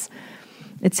 flaws.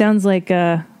 It sounds like,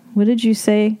 what did you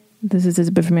say? This is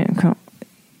a bit for me.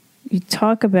 You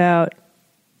talk about,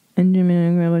 and I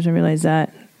realize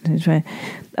that.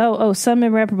 Some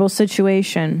irreparable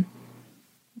situation.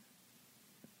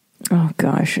 Oh,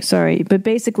 gosh, sorry. But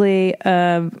basically,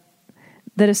 that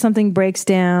if something breaks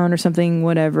down or something,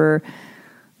 whatever,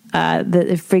 that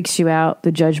it freaks you out,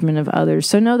 the judgment of others.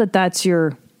 So know that that's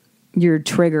your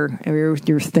trigger, or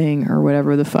your thing, or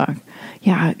whatever the fuck.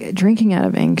 Yeah, drinking out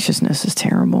of anxiousness is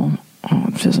terrible. Oh,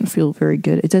 it doesn't feel very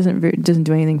good. It doesn't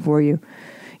do anything for you.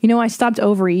 You know, I stopped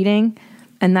overeating,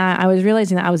 and that I was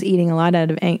realizing that I was eating a lot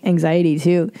out of anxiety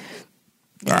too.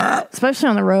 Especially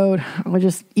on the road, I would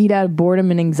just eat out of boredom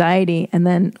and anxiety. And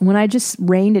then when I just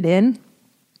reined it in,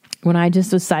 when I just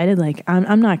decided, like,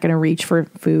 I'm not going to reach for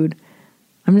food.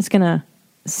 I'm just going to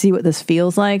see what this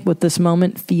feels like, what this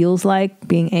moment feels like,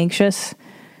 being anxious.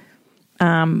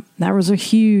 That was a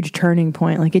huge turning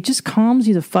point. Like, it just calms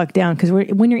you the fuck down. Because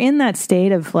when you're in that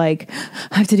state of, like,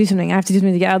 I have to do something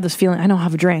to get out of this feeling. I don't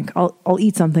have a drink. I'll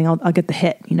eat something. I'll get the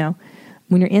hit, you know.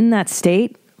 When you're in that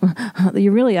state,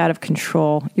 you're really out of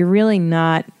control. You're really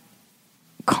not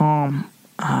calm.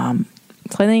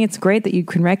 So I think it's great that you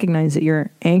can recognize that you're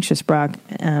anxious, Brock.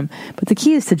 But the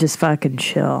key is to just fucking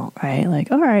chill, right?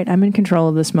 Like, all right, I'm in control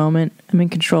of this moment. I'm in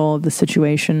control of the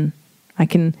situation. I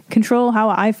can control how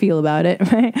I feel about it,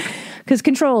 right? Because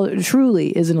control truly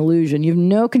is an illusion. You have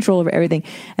no control over everything.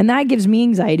 And that gives me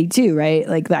anxiety too, right?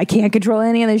 Like, I can't control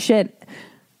any of this shit.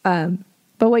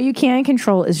 But what you can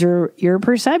control is your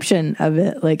perception of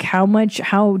it. Like,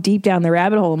 how deep down the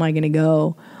rabbit hole am I going to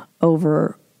go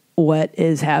over what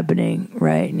is happening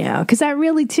right now? Because that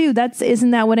really too,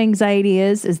 isn't that what anxiety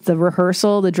is the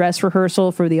rehearsal, the dress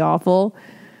rehearsal for the awful,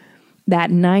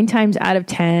 that 9 times out of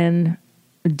 10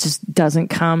 just doesn't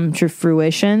come to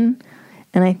fruition.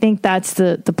 And I think that's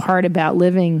the part about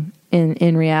living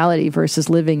in reality versus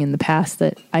living in the past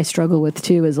that I struggle with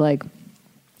too, is like,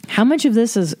 How much of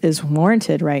this is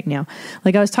warranted right now?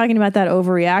 Like I was talking about that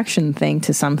overreaction thing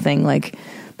to something, like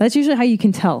that's usually how you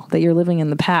can tell that you're living in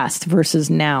the past versus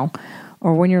now.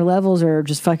 Or when your levels are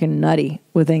just fucking nutty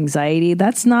with anxiety,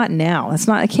 that's not now.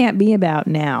 It can't be about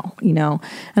now, you know?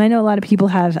 And I know a lot of people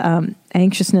have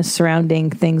anxiousness surrounding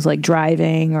things like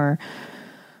driving or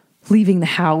leaving the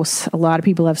house. A lot of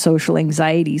people have social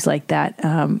anxieties like that.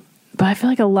 But I feel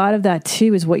like a lot of that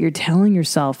too is what you're telling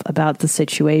yourself about the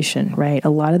situation, right? A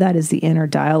lot of that is the inner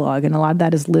dialogue, and a lot of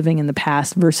that is living in the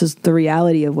past versus the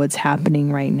reality of what's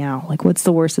happening right now. Like, what's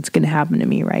the worst that's going to happen to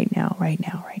me right now?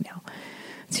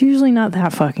 It's usually not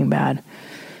that fucking bad.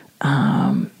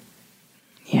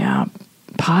 Yeah,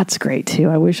 pot's great too.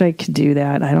 I wish I could do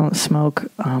that. I don't smoke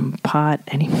pot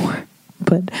anymore,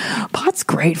 but pot's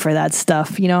great for that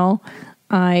stuff, you know?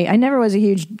 I never was a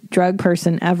huge drug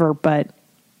person ever, but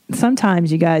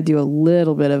sometimes you got to do a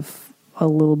little bit of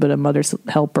mother's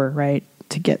helper, right,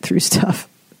 to get through stuff.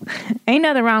 Ain't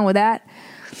nothing wrong with that.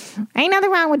 Ain't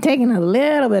nothing wrong with taking a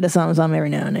little bit of something every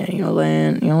now and then. You know what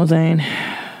I'm saying?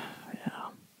 Yeah.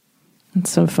 It's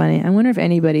so funny. I wonder if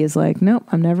anybody is like, nope,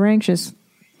 I'm never anxious.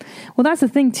 Well, that's the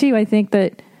thing too. I think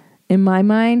that in my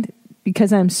mind,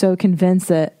 because I'm so convinced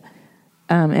that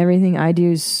everything I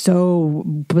do is so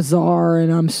bizarre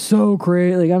and I'm so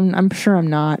great. Like I'm sure I'm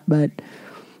not, but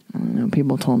I don't know.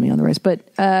 People told me otherwise. But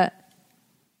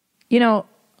you know,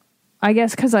 I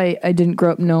guess because I didn't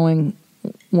grow up knowing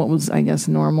what was, I guess,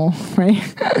 normal, right?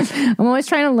 I'm always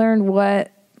trying to learn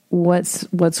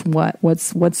what's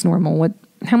normal.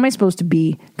 How am I supposed to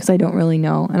be? Because I don't really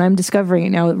know, and I'm discovering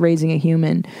it now with raising a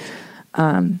human.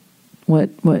 What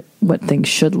things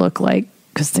should look like,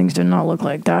 because things do not look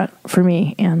like that for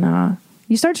me. And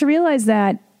you start to realize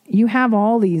that you have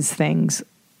all these things,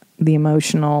 the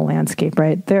emotional landscape,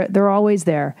 right? They're always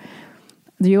there.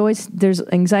 There's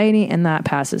anxiety and that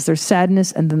passes. There's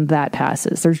sadness and then that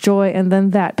passes. There's joy and then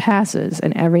that passes.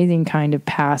 And everything kind of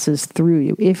passes through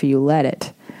you if you let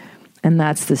it. And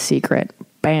that's the secret.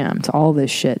 Bam, to all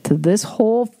this shit, to this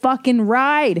whole fucking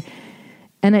ride.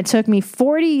 And it took me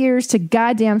 40 years to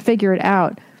goddamn figure it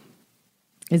out.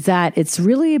 Is that it's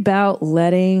really about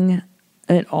letting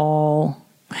it all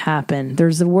happen.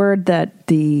 There's a word that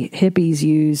the hippies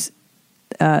use,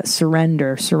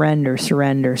 surrender.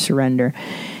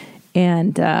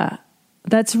 And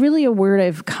that's really a word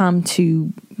I've come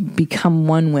to become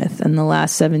one with in the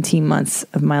last 17 months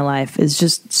of my life, is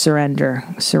just surrender.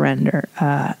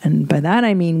 And by that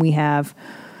I mean we have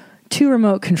 2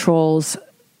 remote controls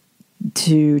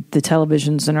to the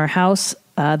televisions in our house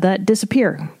that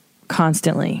disappear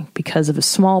constantly because of a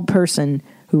small person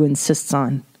who insists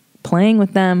on playing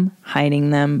with them, hiding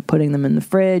them, putting them in the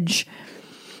fridge,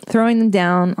 throwing them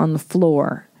down on the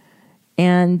floor.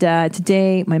 And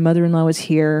today my mother-in-law was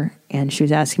here and she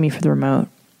was asking me for the remote.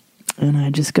 And I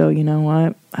just go, you know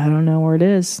what? I don't know where it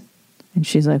is. And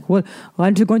she's like, what?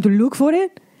 Aren't you going to look for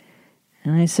it?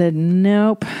 And I said,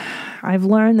 nope. I've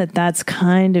learned that that's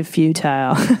kind of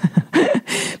futile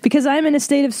because I'm in a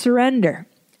state of surrender.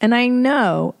 And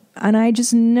I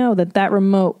just know that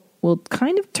remote will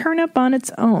kind of turn up on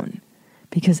its own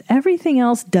because everything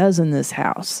else does in this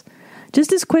house.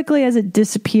 Just as quickly as it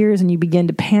disappears and you begin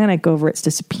to panic over its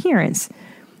disappearance,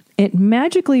 it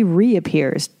magically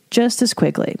reappears just as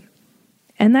quickly.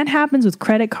 And that happens with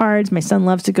credit cards. My son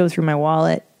loves to go through my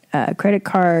wallet. Credit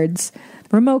cards,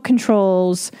 remote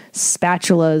controls,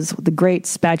 spatulas, the great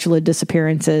spatula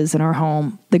disappearances in our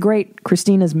home. The great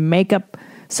Christina's makeup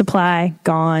supply,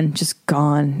 gone, just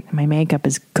gone. My makeup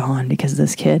is gone because of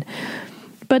this kid.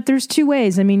 But there's 2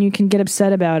 ways. I mean, you can get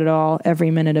upset about it all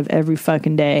every minute of every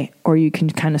fucking day, or you can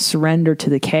kind of surrender to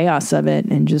the chaos of it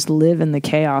and just live in the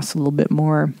chaos a little bit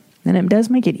more. And it does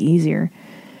make it easier.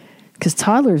 Because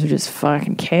toddlers are just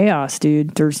fucking chaos,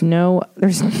 dude. There's no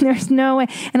way.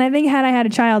 And I think had I had a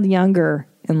child younger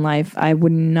in life, I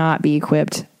would not be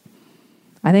equipped.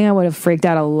 I think I would have freaked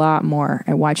out a lot more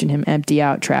at watching him empty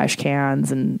out trash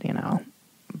cans and, you know,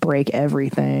 break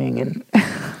everything. And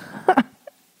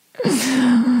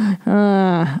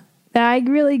I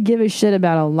really give a shit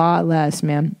about a lot less,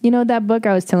 man. You know, that book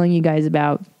I was telling you guys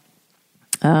about,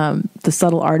 The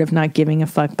Subtle Art of Not Giving a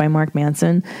Fuck by Mark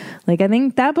Manson. Like, I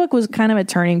think that book was kind of a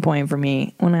turning point for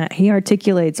me when he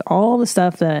articulates all the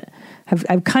stuff that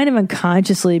I've kind of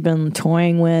unconsciously been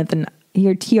toying with, and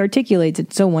he articulates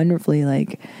it so wonderfully.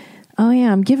 Like, oh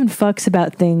yeah, I'm giving fucks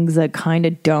about things that kind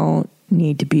of don't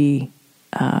need to be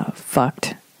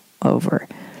fucked over.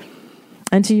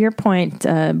 And to your point,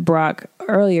 Brock,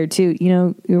 earlier too, you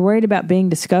know, you're worried about being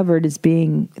discovered as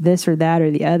being this or that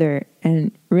or the other.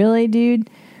 And really, dude,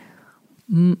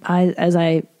 as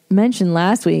I mentioned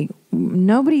last week,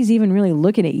 nobody's even really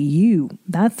looking at you.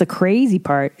 That's the crazy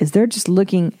part, is they're just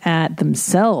looking at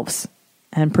themselves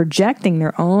and projecting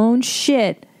their own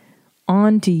shit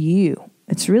onto you.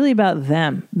 It's really about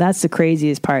them. That's the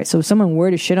craziest part. So if someone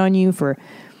were to shit on you for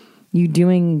you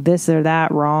doing this or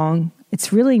that wrong,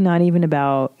 it's really not even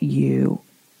about you.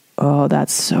 Oh,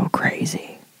 that's so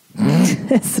crazy.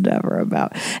 It's never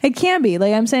about, it can be.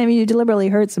 Like I'm saying, I mean, you deliberately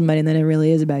hurt somebody and then it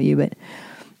really is about you. But,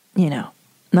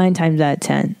 9 times out of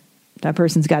 10, that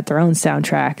person's got their own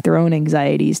soundtrack, their own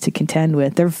anxieties to contend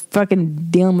with. They're fucking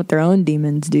dealing with their own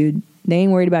demons, dude. They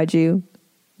ain't worried about you.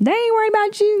 They ain't worried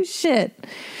about you. Shit.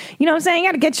 You know what I'm saying? You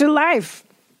gotta get your life.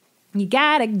 You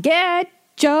gotta get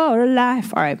your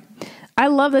life. All right. I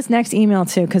love this next email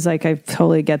too, because I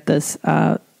totally get this.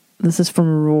 This is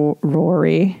from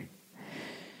Rory.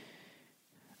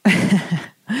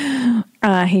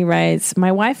 He writes,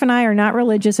 my wife and I are not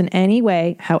religious in any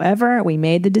way. However, we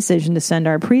made the decision to send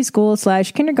our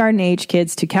preschool/kindergarten age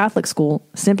kids to Catholic school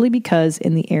simply because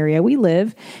in the area we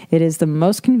live, it is the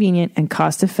most convenient and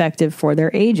cost effective for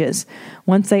their ages.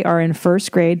 Once they are in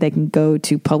first grade, they can go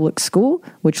to public school,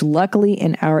 which luckily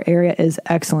in our area is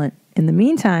excellent. In the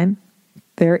meantime,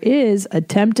 there is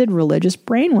attempted religious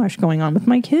brainwash going on with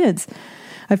my kids.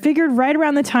 I figured right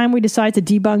around the time we decide to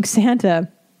debunk Santa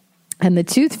and the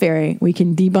Tooth Fairy, we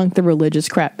can debunk the religious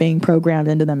crap being programmed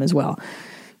into them as well.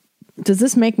 Does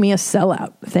this make me a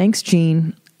sellout? Thanks,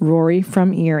 Gene. Rory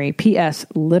from Erie. P.S.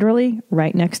 Literally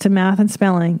right next to math and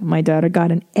spelling, my daughter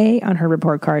got an A on her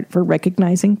report card for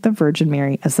recognizing the Virgin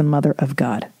Mary as the Mother of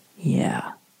God.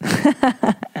 Yeah.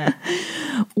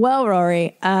 Well,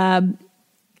 Rory, no,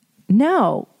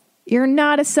 you're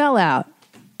not a sellout.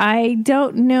 I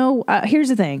don't know. Here's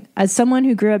the thing. As someone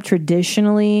who grew up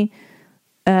traditionally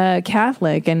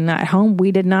Catholic, and at home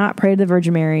we did not pray to the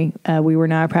Virgin Mary. We were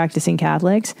not practicing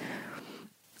Catholics.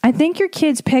 I think your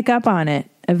kids pick up on it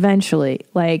eventually.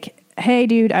 Like, hey,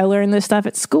 dude, I learned this stuff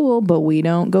at school, but we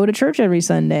don't go to church every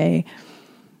Sunday.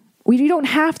 You don't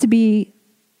have to be,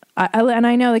 and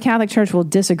I know the Catholic Church will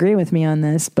disagree with me on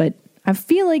this, but I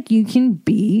feel like you can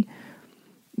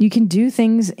do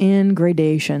things in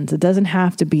gradations. It doesn't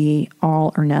have to be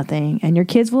all or nothing. And your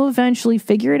kids will eventually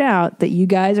figure it out that you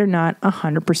guys are not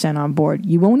 100% on board.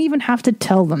 You won't even have to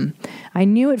tell them. I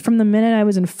knew it from the minute I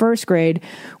was in first grade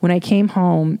when I came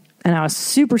home and I was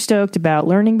super stoked about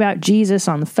learning about Jesus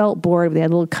on the felt board. They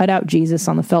had a little cutout Jesus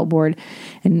on the felt board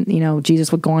and,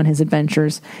 Jesus would go on his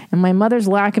adventures. And my mother's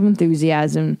lack of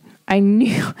enthusiasm, I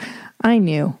knew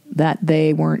that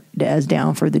they weren't as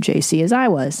down for the JC as I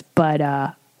was.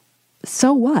 But,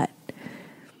 so what?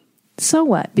 So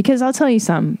what? Because I'll tell you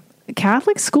something.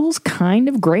 Catholic school's kind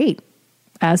of great.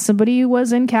 As somebody who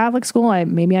was in Catholic school,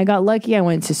 maybe I got lucky. I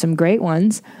went to some great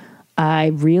ones. I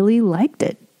really liked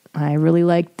it. I really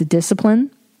liked the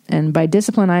discipline. And by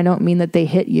discipline, I don't mean that they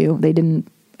hit you. They didn't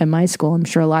at my school. I'm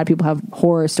sure a lot of people have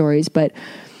horror stories. But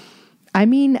I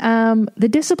mean the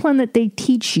discipline that they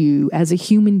teach you as a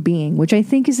human being, which I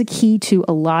think is a key to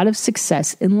a lot of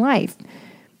success in life.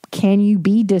 Can you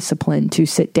be disciplined to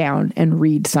sit down and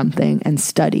read something and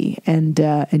study and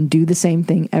do the same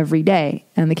thing every day?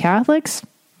 And the Catholics,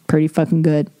 pretty fucking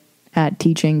good at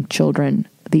teaching children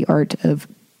the art of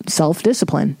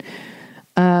self-discipline.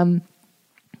 Do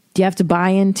you have to buy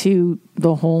into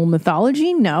the whole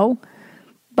mythology? No.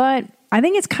 But I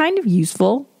think it's kind of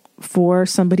useful for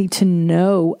somebody to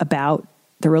know about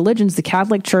the religions. The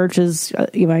Catholic Church is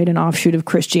an offshoot of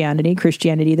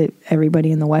Christianity that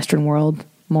everybody in the Western world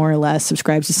more or less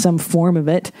subscribes to some form of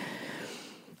it.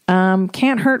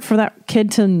 Can't hurt for that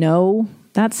kid to know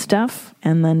that stuff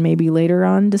and then maybe later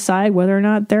on decide whether or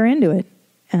not they're into it.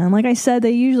 And like I said,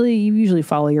 you usually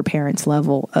follow your parents'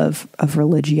 level of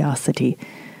religiosity.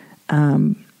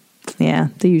 They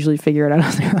usually figure it out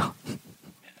on their own.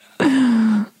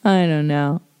 I don't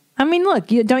know. I mean, look,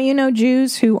 don't you know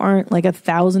Jews who aren't like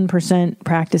 1,000%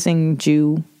 practicing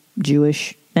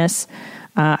Jewishness?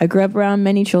 I grew up around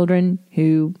many children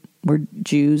who were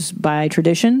Jews by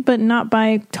tradition, but not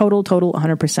by total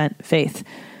 100% faith.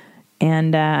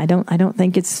 And I don't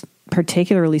think it's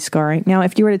particularly scarring. Now,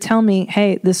 if you were to tell me,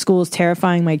 hey, this school is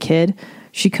terrifying my kid,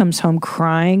 she comes home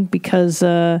crying because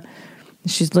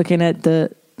she's looking at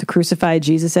the crucified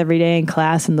Jesus every day in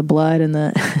class and the blood and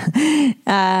the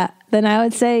then I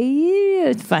would say,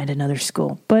 yeah, find another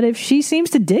school. But if she seems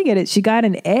to dig it, she got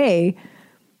an A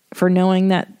for knowing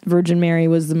that Virgin Mary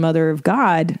was the Mother of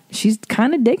God, she's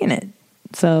kind of digging it.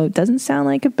 So it doesn't sound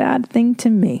like a bad thing to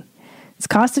me. It's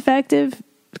cost effective,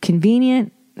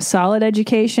 convenient, solid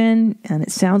education, and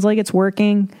it sounds like it's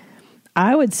working.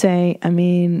 I would say,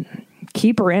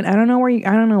 keep her in. I don't know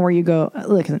where you go.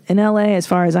 Look, in LA, as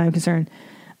far as I'm concerned,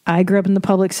 I grew up in the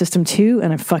public system too,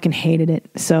 and I fucking hated it.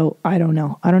 So I don't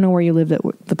know. I don't know where you live that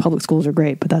the public schools are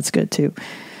great, but that's good too.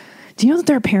 Do you know that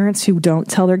there are parents who don't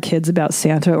tell their kids about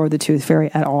Santa or the Tooth Fairy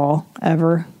at all,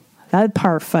 ever? That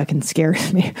part fucking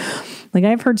scares me. Like,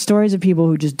 I've heard stories of people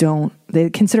who just don't, they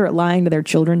consider it lying to their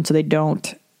children, so they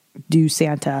don't do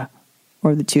Santa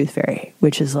or the Tooth Fairy,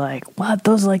 which is like, what?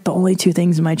 Those are like the only two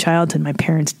things in my childhood my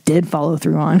parents did follow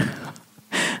through on.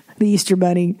 The Easter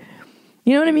Bunny.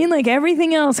 You know what I mean? Like,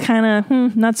 everything else kind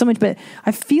of, not so much, but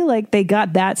I feel like they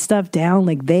got that stuff down.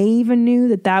 Like, they even knew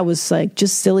that that was like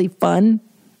just silly fun.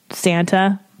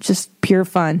 Santa, just pure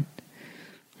fun.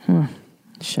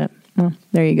 Shit. Well,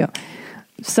 there you go.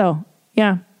 So,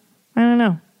 yeah, I don't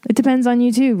know. It depends on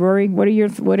you too, Rory. What are your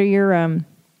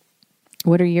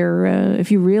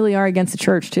if you really are against the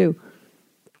church too?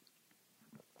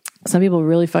 Some people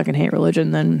really fucking hate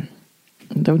religion, then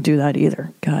don't do that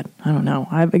either. God, I don't know.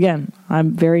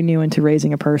 I'm very new into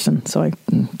raising a person, so I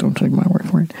don't take my word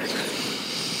for it.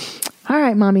 All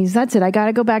right, mommies, that's it. I got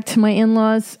to go back to my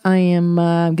in-laws. I am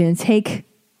going to take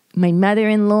my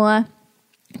mother-in-law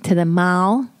to the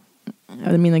mall.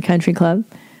 I mean, the country club.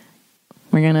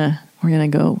 We're gonna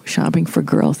go shopping for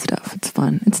girl stuff. It's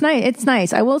fun. It's nice. It's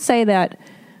nice. I will say that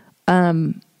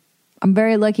I'm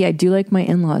very lucky. I do like my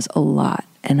in-laws a lot,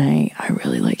 and I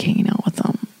really like hanging out with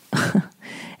them.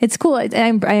 It's cool. I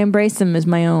embrace them as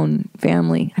my own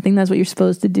family. I think that's what you're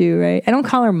supposed to do, right? I don't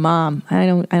call her mom. I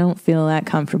don't feel that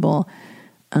comfortable.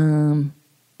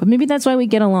 But maybe that's why we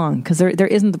get along, because there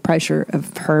isn't the pressure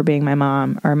of her being my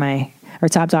mom or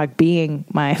Top Dog being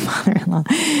my father-in-law.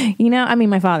 You know, I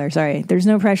mean my father, sorry. There's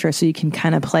no pressure, so you can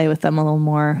kind of play with them a little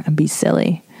more and be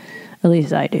silly. At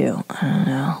least I do. I don't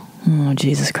know. Oh,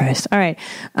 Jesus Christ. All right.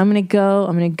 I'm gonna go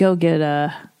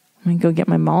get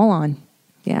my mall on.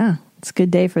 Yeah. It's a good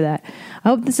day for that. I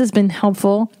hope this has been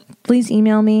helpful. Please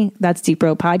email me. That's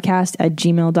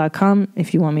deeprowpodcast@gmail.com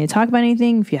if you want me to talk about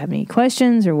anything, if you have any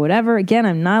questions or whatever. Again,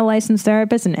 I'm not a licensed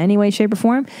therapist in any way, shape, or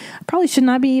form. I probably should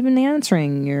not be even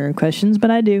answering your questions,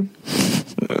 but I do.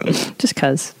 Just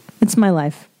because. It's my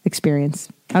life experience.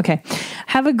 Okay.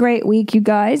 Have a great week, you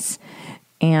guys.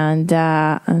 And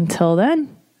until then,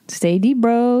 stay deep,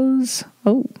 bros.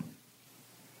 Oh.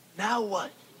 Now what?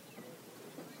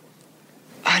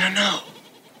 I don't know.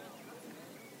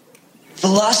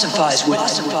 Philosophize with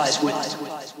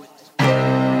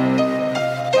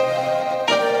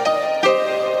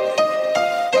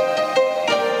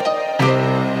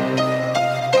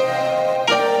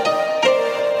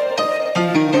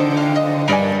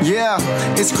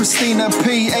It's Christina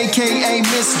P, aka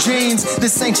Miss Jeans.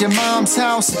 This ain't your mom's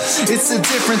house, it's a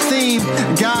different theme.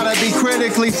 Gotta be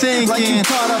critically thinking. Like you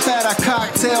caught up at a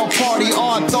cocktail party,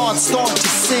 odd thoughts start to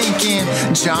sink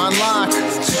in. John Locke,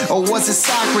 or was it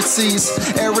Socrates?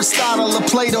 Aristotle or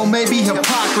Plato, maybe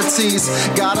Hippocrates.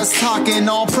 Got us talking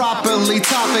all properly,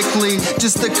 topically.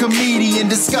 Just a comedian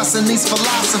discussing these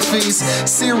philosophies.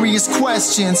 Serious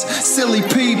questions, silly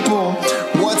people.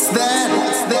 What's that?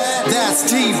 That's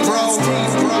deep, bro.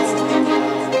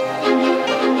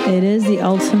 It is the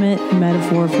ultimate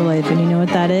metaphor for life, and you know what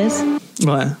that is?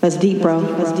 What? That's deep, bro.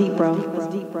 That's deep, bro.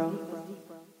 That's deep.